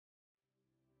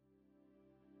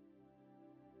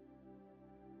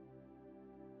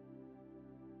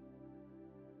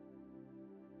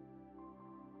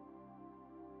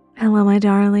Hello, my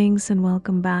darlings, and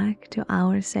welcome back to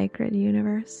Our Sacred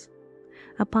Universe,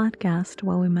 a podcast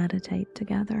where we meditate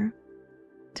together.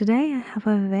 Today, I have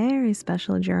a very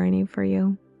special journey for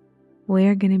you.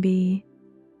 We're going to be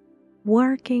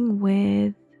working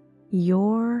with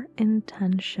your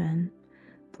intention,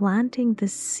 planting the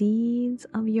seeds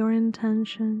of your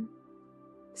intention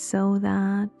so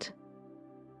that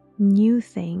new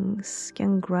things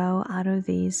can grow out of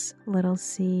these little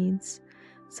seeds,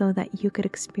 so that you could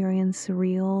experience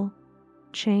real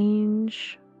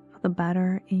change for the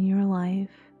better in your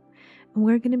life. And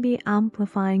we're going to be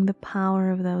amplifying the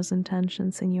power of those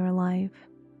intentions in your life.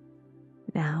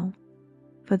 Now,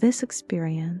 for this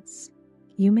experience,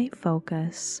 you may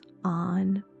focus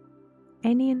on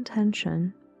any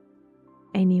intention,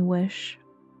 any wish,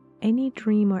 any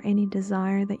dream, or any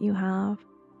desire that you have,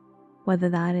 whether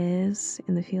that is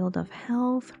in the field of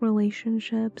health,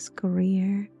 relationships,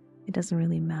 career. It doesn't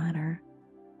really matter.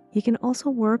 You can also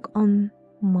work on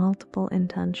multiple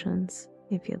intentions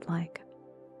if you'd like.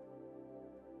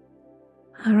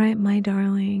 All right, my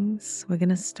darlings, we're going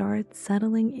to start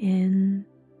settling in.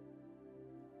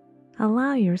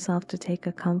 Allow yourself to take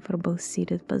a comfortable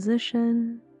seated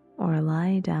position or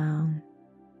lie down.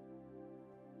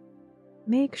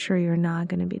 Make sure you're not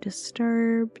going to be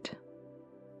disturbed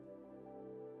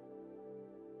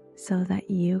so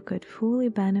that you could fully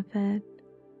benefit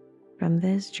from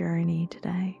this journey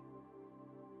today.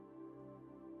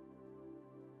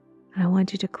 I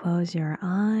want you to close your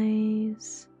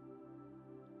eyes,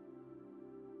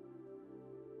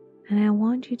 and I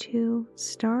want you to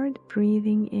start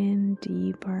breathing in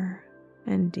deeper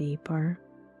and deeper,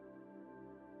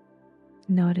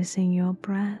 noticing your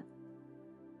breath,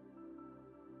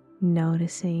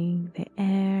 noticing the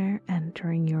air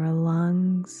entering your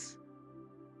lungs,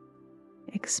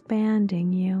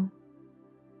 expanding you,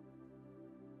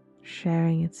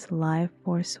 sharing its life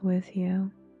force with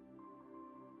you.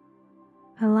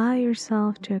 Allow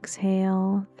yourself to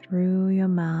exhale through your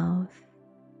mouth,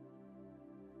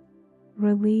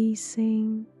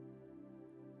 releasing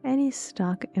any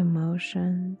stuck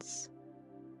emotions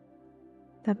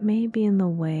that may be in the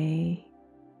way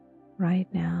right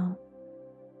now.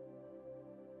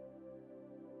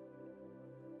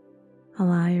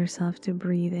 Allow yourself to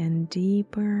breathe in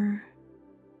deeper,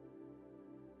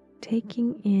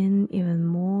 taking in even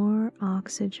more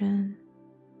oxygen.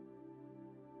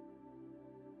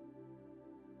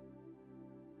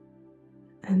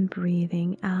 And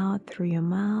breathing out through your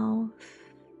mouth.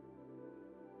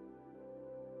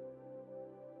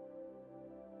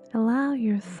 Allow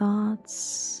your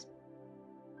thoughts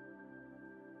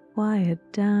quiet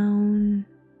down.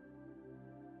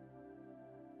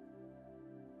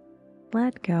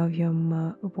 Let go of your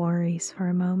worries for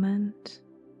a moment.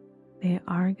 They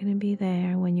are going to be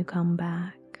there when you come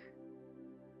back.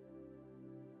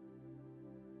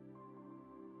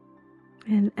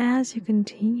 And as you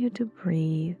continue to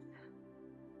breathe,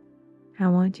 I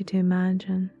want you to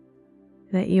imagine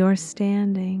that you're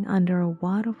standing under a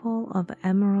waterfall of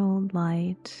emerald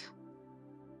light.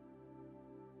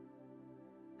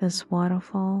 This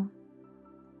waterfall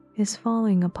is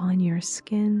falling upon your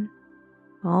skin,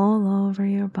 all over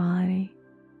your body,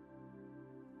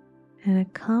 and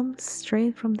it comes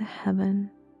straight from the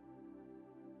heaven,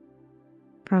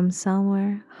 from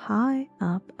somewhere high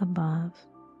up above.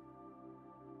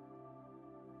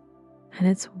 And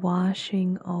it's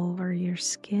washing over your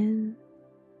skin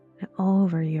and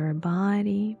over your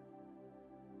body,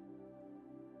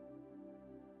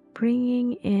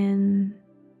 bringing in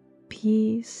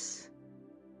peace,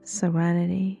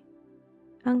 serenity,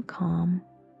 and calm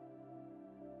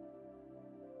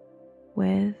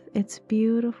with its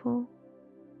beautiful,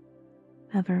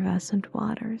 effervescent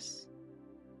waters.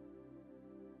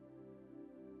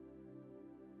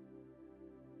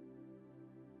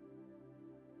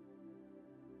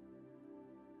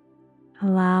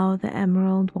 Allow the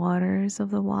emerald waters of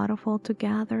the waterfall to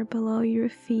gather below your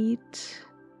feet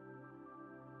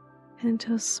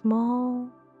into a small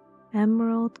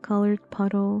emerald-colored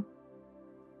puddle.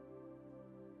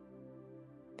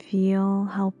 Feel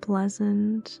how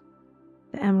pleasant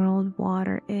the emerald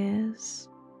water is,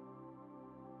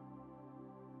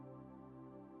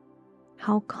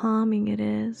 how calming it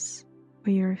is for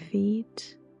your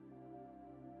feet,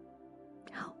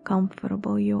 how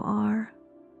comfortable you are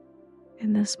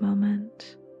in this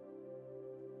moment.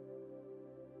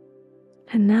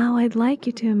 And now I'd like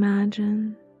you to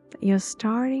imagine that you're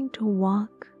starting to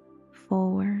walk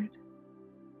forward,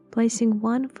 placing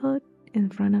one foot in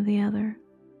front of the other.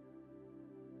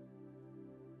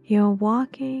 You're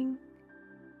walking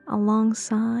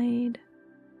alongside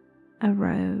a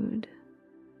road,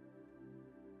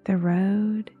 The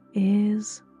road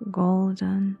is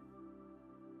golden.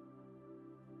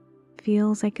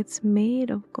 Feels like it's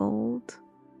made of gold.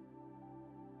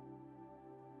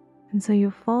 And so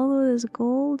you follow this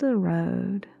golden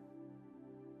road,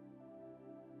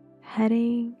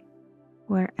 heading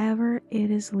wherever it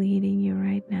is leading you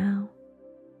right now.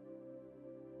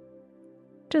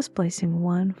 Just placing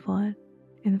one foot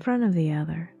in front of the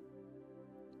other,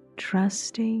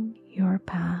 trusting your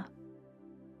path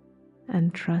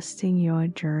and trusting your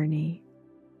journey.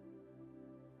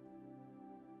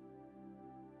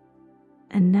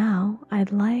 And now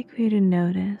I'd like for you to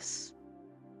notice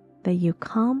that you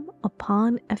come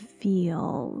upon a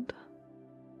field.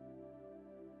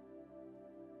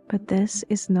 But this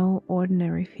is no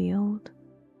ordinary field,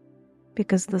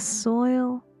 because the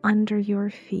soil under your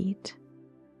feet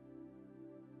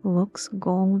looks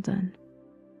golden.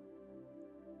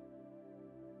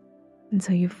 And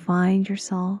so you find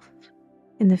yourself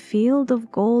in the field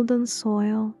of golden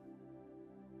soil,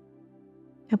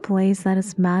 a place that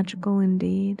is magical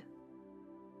indeed,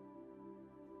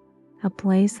 a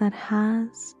place that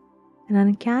has an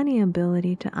uncanny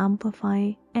ability to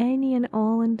amplify any and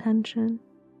all intention,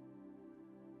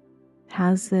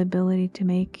 has the ability to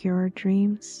make your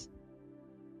dreams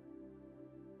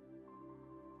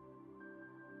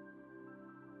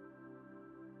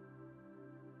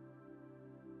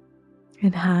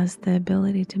It has the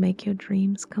ability to make your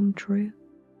dreams come true.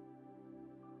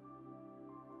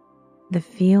 The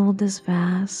field is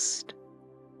vast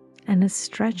and it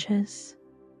stretches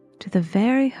to the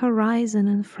very horizon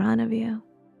in front of you.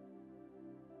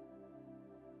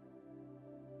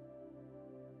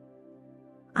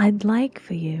 I'd like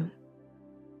for you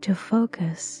to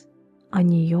focus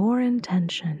on your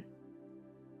intention,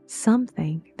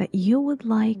 something that you would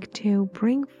like to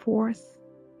bring forth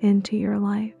into your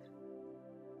life,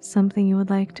 something you would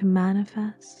like to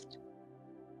manifest.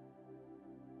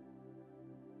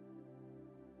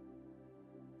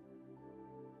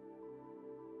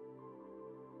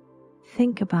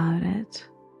 Think about it.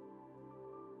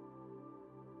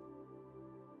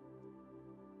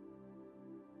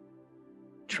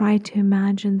 Try to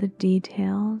imagine the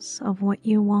details of what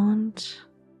you want.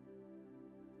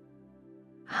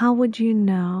 How would you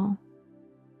know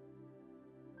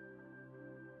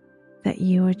that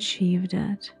you achieved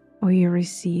it or you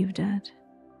received it?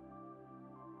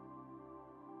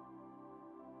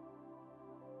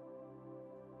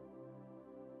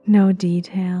 No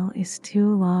detail is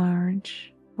too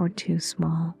large or too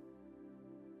small.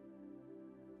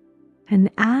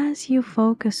 And as you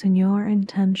focus on your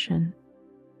intention,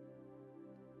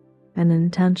 an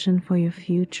intention for your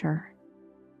future,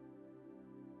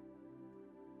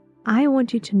 I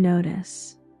want you to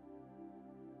notice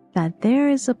that there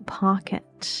is a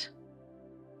pocket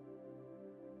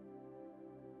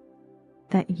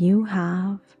that you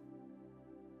have.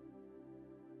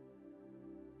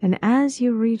 And as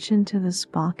you reach into this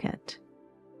pocket,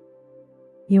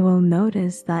 you will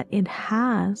notice that it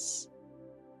has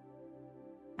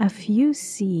a few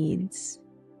seeds.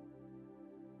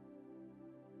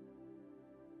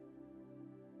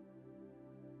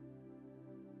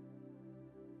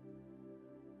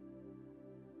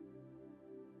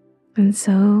 And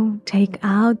so take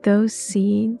out those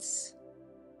seeds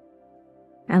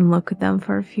and look at them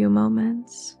for a few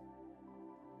moments.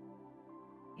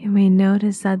 You may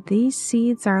notice that these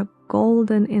seeds are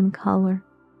golden in color.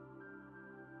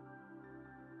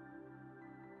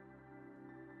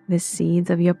 The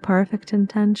seeds of your perfect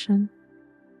intention.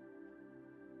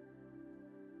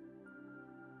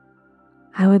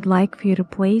 I would like for you to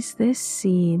place these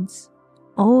seeds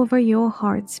over your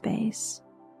heart space.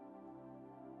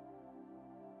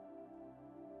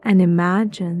 And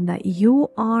imagine that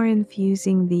you are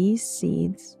infusing these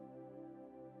seeds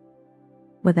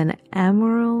with an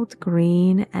emerald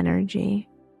green energy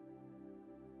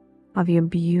of your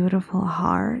beautiful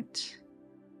heart.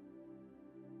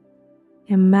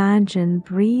 Imagine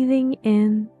breathing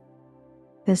in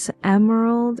this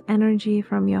emerald energy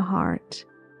from your heart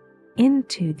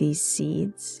into these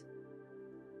seeds,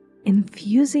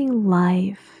 infusing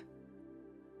life,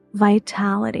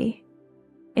 vitality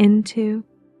into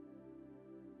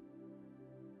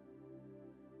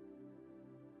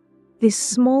these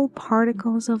small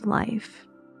particles of life.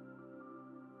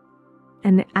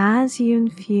 And as you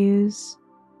infuse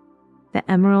the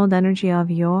emerald energy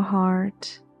of your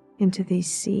heart into these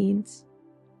seeds,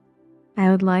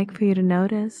 I would like for you to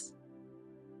notice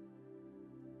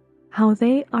how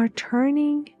they are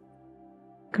turning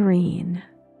green,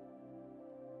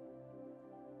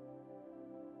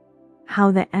 how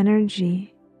the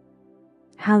energy,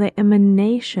 how the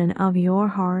emanation of your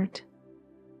heart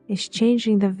is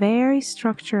changing the very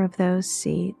structure of those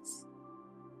seeds.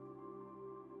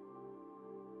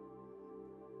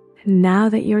 And now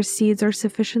that your seeds are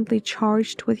sufficiently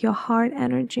charged with your heart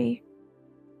energy,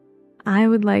 I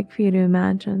would like for you to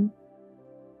imagine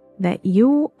that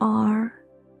you are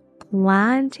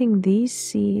planting these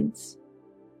seeds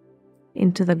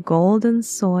into the golden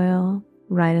soil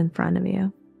right in front of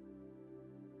you.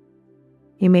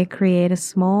 You may create a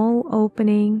small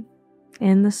opening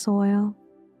in the soil,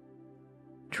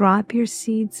 drop your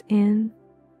seeds in,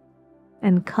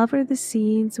 and cover the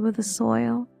seeds with the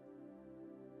soil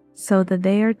so that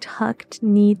they are tucked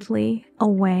neatly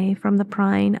away from the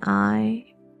prying eye.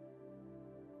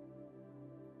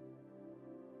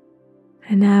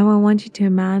 And now I want you to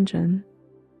imagine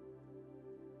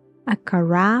a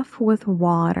carafe with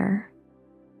water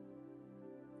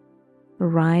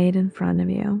right in front of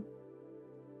you.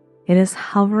 It is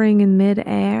hovering in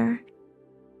mid-air,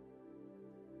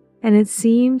 and it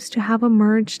seems to have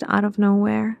emerged out of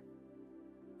nowhere.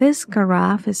 This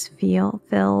carafe is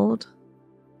filled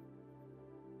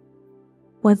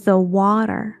with the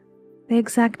water, the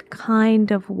exact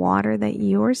kind of water that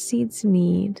your seeds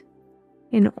need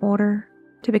in order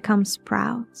to become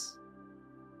sprouts.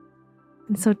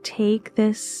 And so take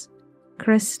this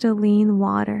crystalline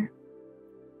water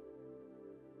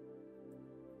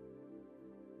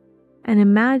and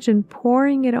imagine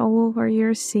pouring it over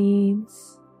your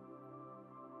seeds,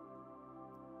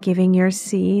 giving your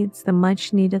seeds the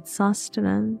much needed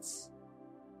sustenance.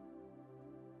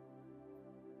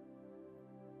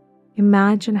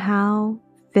 Imagine how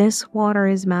this water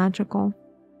is magical,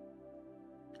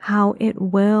 how it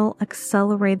will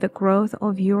accelerate the growth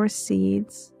of your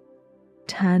seeds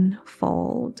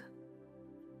tenfold.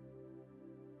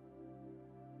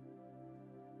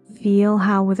 Feel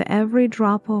how with every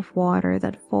drop of water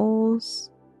that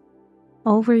falls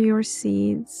over your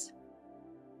seeds,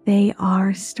 they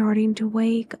are starting to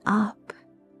wake up.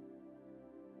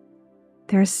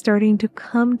 They're starting to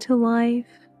come to life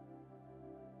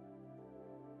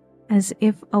as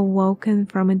if awoken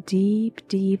from a deep,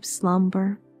 deep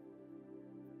slumber.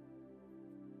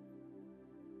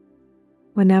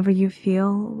 Whenever you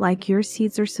feel like your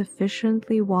seeds are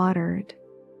sufficiently watered,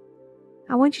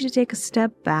 I want you to take a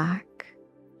step back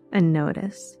and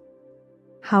notice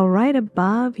how right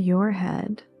above your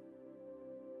head,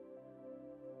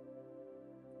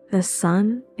 the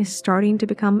sun is starting to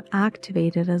become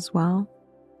activated as well,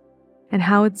 and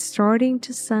how it's starting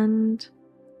to send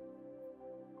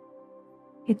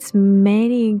its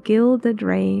many gilded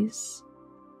rays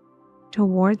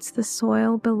towards the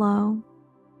soil below,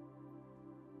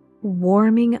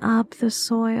 warming up the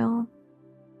soil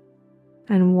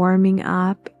and warming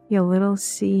up your little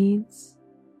seeds,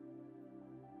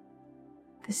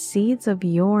 the seeds of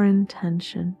your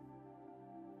intention.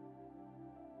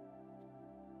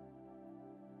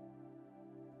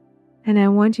 And I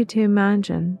want you to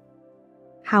imagine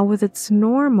how with its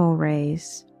normal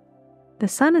rays, the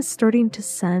sun is starting to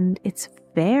send its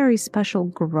very special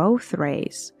growth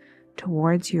rays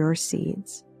towards your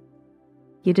seeds.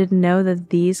 You didn't know that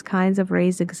these kinds of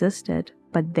rays existed,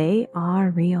 but they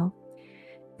are real.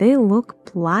 They look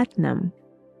platinum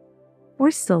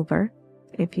or silver,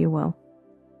 if you will.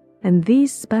 And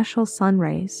these special sun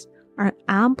rays are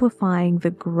amplifying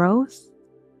the growth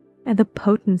and the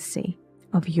potency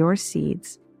of your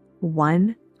seeds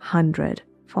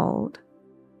 100-fold.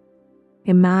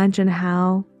 Imagine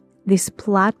how these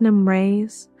platinum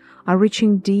rays are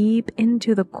reaching deep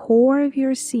into the core of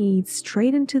your seeds,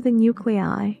 straight into the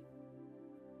nuclei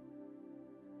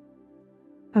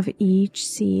of each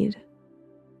seed,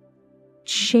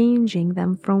 changing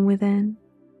them from within,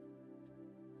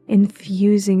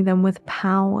 infusing them with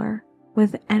power,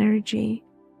 with energy,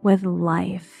 with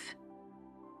life.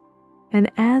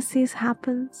 And as this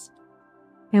happens,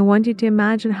 I want you to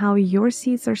imagine how your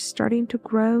seeds are starting to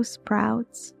grow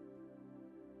sprouts.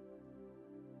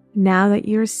 Now that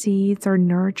your seeds are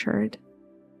nurtured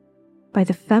by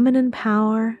the feminine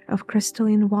power of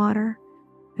crystalline water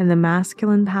and the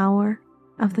masculine power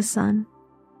of the sun,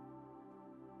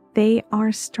 they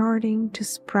are starting to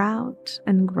sprout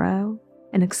and grow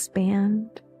and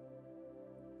expand.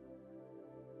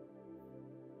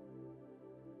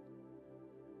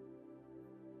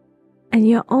 And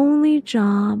your only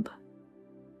job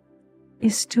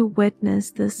is to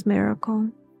witness this miracle,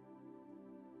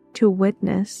 to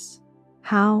witness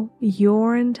how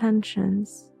your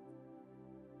intentions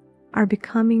are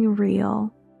becoming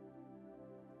real,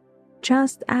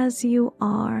 just as you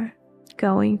are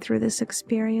going through this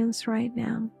experience right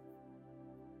now.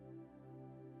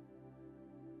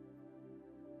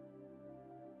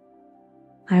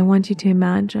 I want you to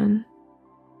imagine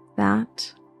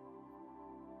that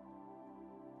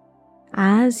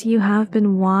as you have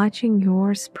been watching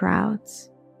your sprouts,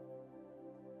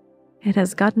 it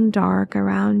has gotten dark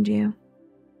around you,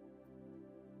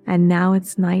 and now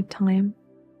it's nighttime,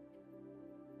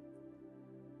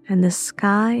 and the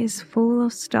sky is full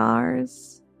of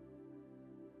stars,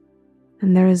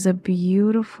 and there is a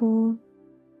beautiful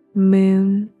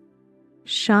moon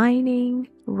shining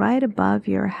right above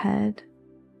your head.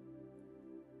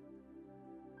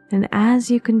 And as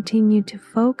you continue to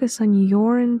focus on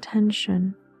your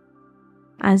intention,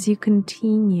 as you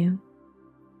continue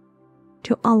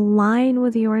to align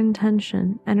with your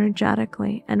intention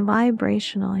energetically and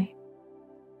vibrationally,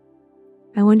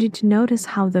 I want you to notice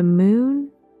how the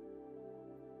moon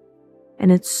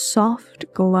and its soft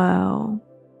glow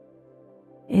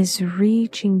is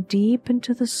reaching deep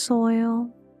into the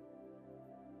soil,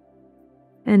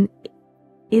 and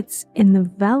it's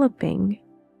enveloping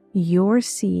your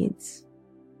seeds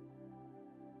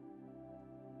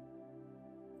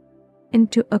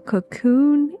into a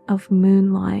cocoon of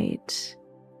moonlight,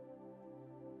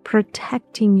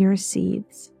 protecting your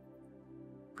seeds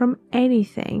from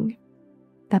anything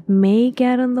that may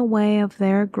get in the way of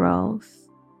their growth,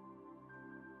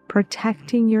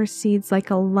 protecting your seeds like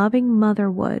a loving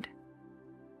mother would,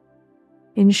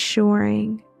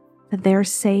 ensuring that they're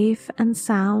safe and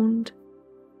sound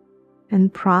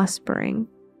and prospering.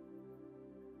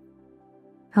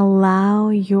 Allow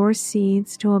your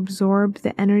seeds to absorb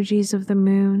the energies of the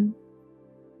moon.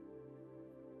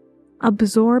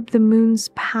 Absorb the moon's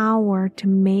power to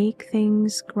make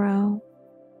things grow.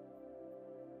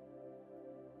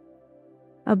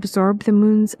 Absorb the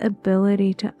moon's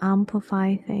ability to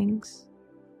amplify things.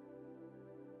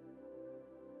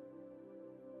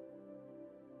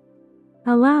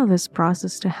 Allow this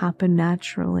process to happen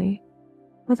naturally,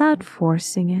 without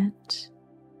forcing it.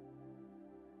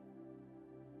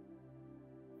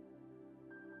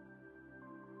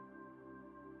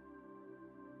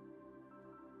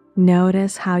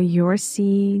 Notice how your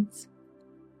seeds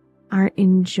are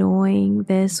enjoying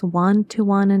this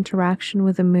one-to-one interaction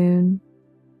with the moon,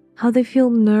 how they feel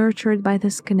nurtured by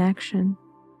this connection,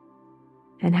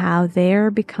 and how they're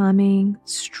becoming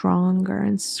stronger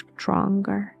and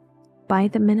stronger by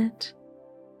the minute.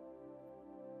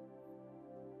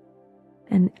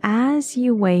 And as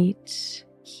you wait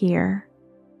here,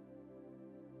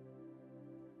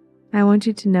 I want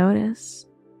you to notice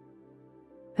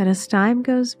that as time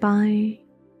goes by,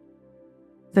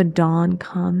 the dawn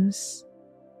comes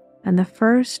and the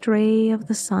first ray of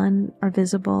the sun are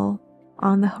visible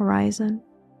on the horizon.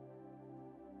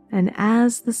 And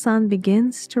as the sun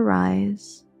begins to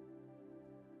rise,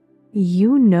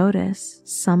 you notice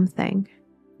something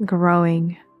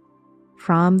growing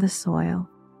from the soil,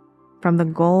 from the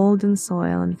golden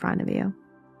soil in front of you.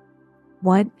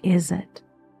 What is it?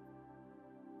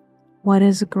 What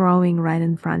is growing right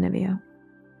in front of you?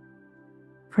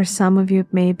 For some of you,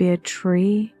 it may be a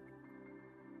tree,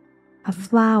 a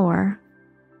flower,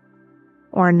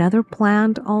 or another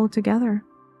plant altogether.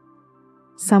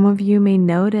 Some of you may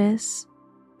notice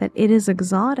that it is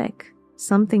exotic,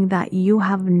 something that you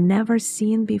have never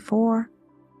seen before.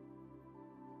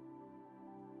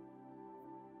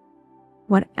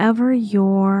 Whatever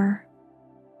your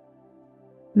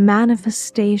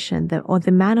manifestation or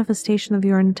the manifestation of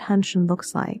your intention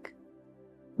looks like,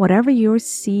 whatever your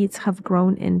seeds have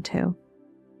grown into,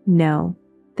 know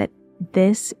that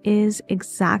this is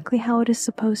exactly how it is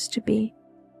supposed to be,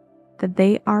 that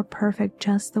they are perfect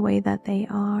just the way that they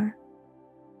are.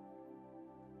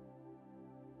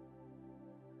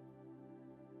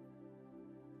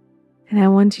 And I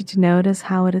want you to notice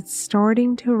how it is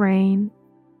starting to rain,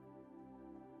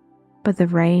 but the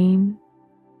rain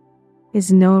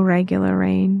is no regular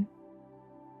rain.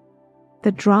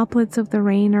 The droplets of the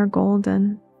rain are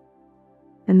golden,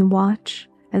 and watch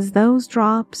as those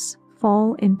drops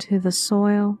fall into the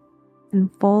soil and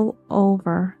fall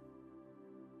over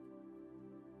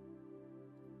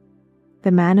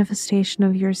the manifestation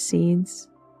of your seeds.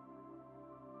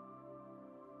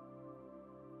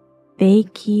 They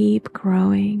keep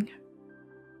growing.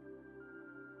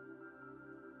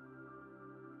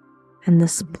 And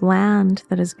this plant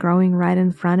that is growing right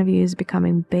in front of you is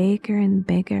becoming bigger and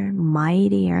bigger,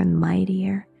 mightier and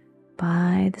mightier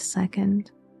by the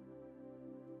second.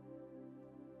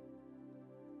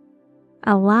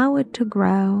 Allow it to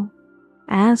grow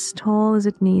as tall as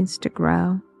it needs to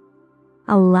grow.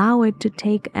 Allow it to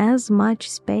take as much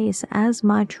space, as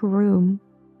much room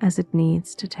as it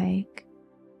needs to take.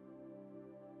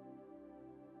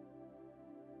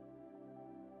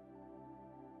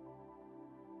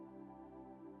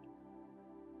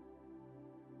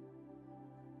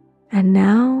 And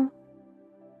now,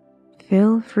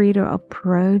 feel free to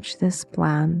approach this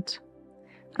plant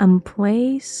and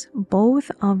place both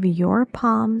of your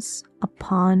palms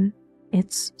upon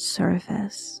its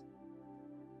surface,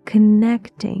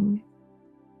 connecting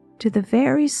to the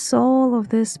very soul of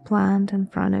this plant in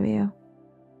front of you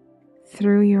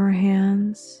through your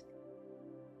hands.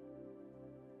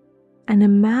 And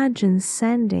imagine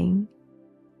sending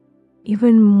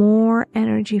even more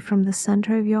energy from the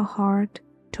center of your heart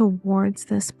towards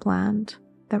this plant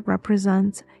that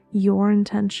represents your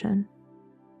intention,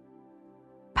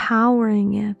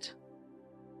 powering it,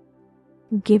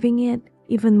 giving it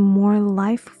even more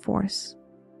life force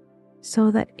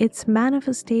so that its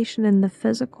manifestation in the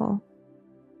physical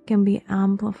can be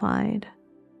amplified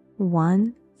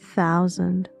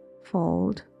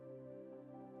 1,000-fold.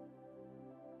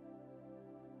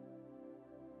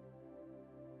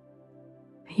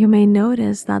 You may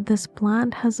notice that this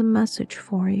plant has a message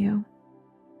for you,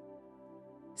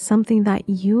 something that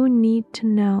you need to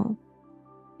know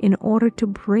in order to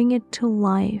bring it to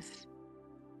life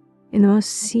in the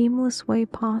most seamless way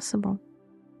possible.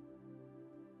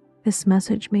 This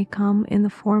message may come in the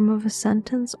form of a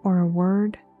sentence or a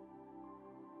word,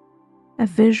 a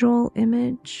visual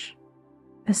image,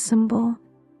 a symbol,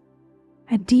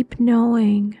 a deep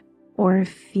knowing, or a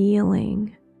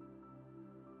feeling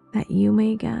that you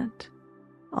may get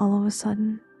all of a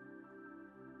sudden.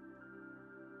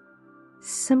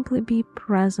 Simply be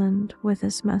present with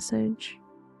this message.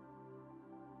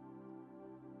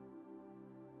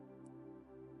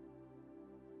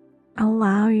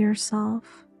 Allow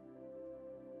yourself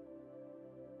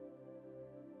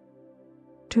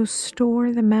to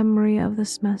store the memory of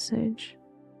this message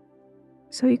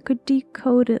so you could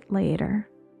decode it later.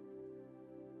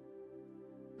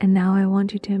 And now I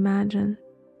want you to imagine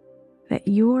that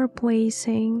you are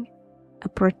placing a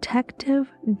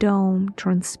protective dome,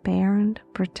 transparent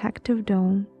protective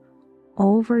dome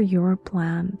over your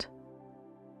plant,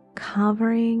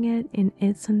 covering it in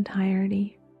its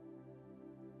entirety.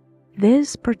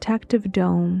 This protective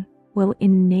dome will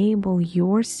enable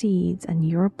your seeds and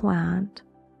your plant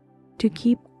to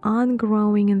keep on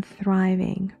growing and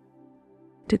thriving,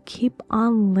 to keep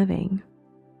on living,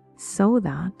 so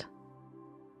that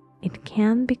it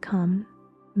can become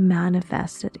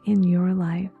manifested in your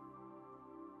life.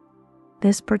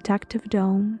 This protective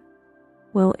dome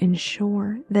will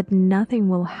ensure that nothing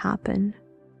will happen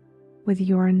with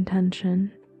your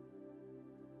intention.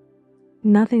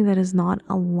 Nothing that is not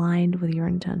aligned with your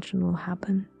intention will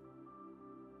happen.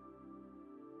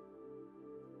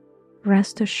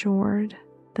 Rest assured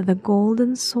that the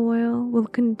golden soil will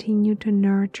continue to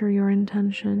nurture your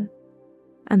intention,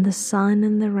 and the sun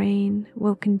and the rain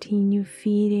will continue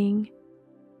feeding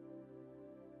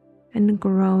and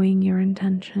growing your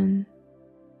intention.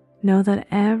 Know that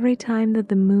every time that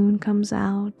the moon comes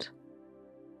out,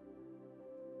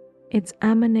 its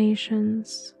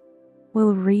emanations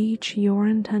will reach your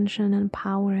intention and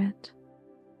power it.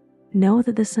 Know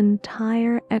that this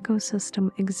entire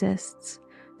ecosystem exists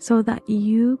so that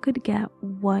you could get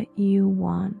what you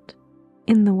want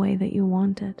in the way that you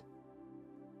want it.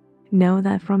 Know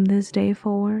that from this day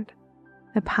forward,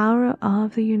 the power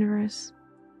of the universe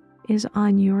is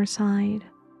on your side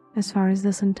as far as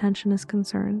this intention is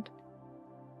concerned.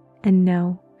 And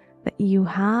know that you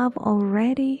have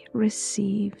already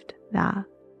received that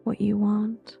what you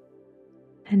want.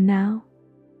 And now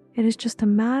it is just a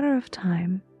matter of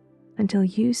time until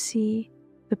you see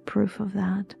the proof of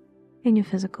that in your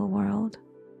physical world.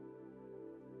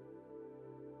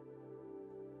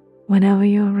 Whenever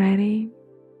you're ready,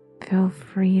 feel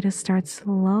free to start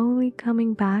slowly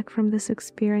coming back from this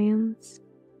experience,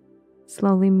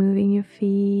 slowly moving your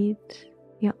feet,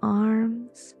 your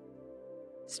arms,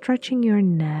 stretching your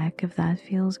neck if that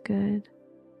feels good.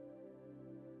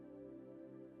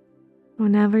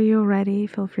 Whenever you're ready,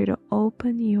 feel free to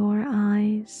open your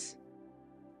eyes.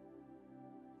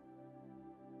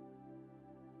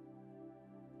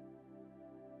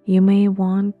 You may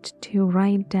want to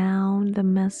write down the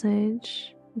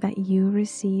message that you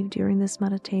received during this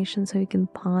meditation so you can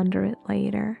ponder it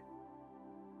later.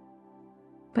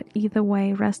 But either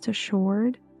way, rest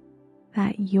assured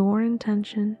that your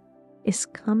intention is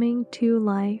coming to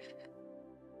life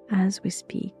as we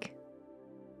speak.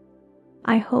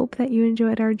 I hope that you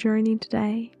enjoyed our journey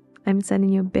today. I'm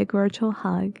sending you a big virtual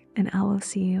hug, and I will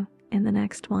see you in the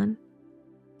next one.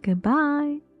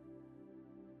 Goodbye.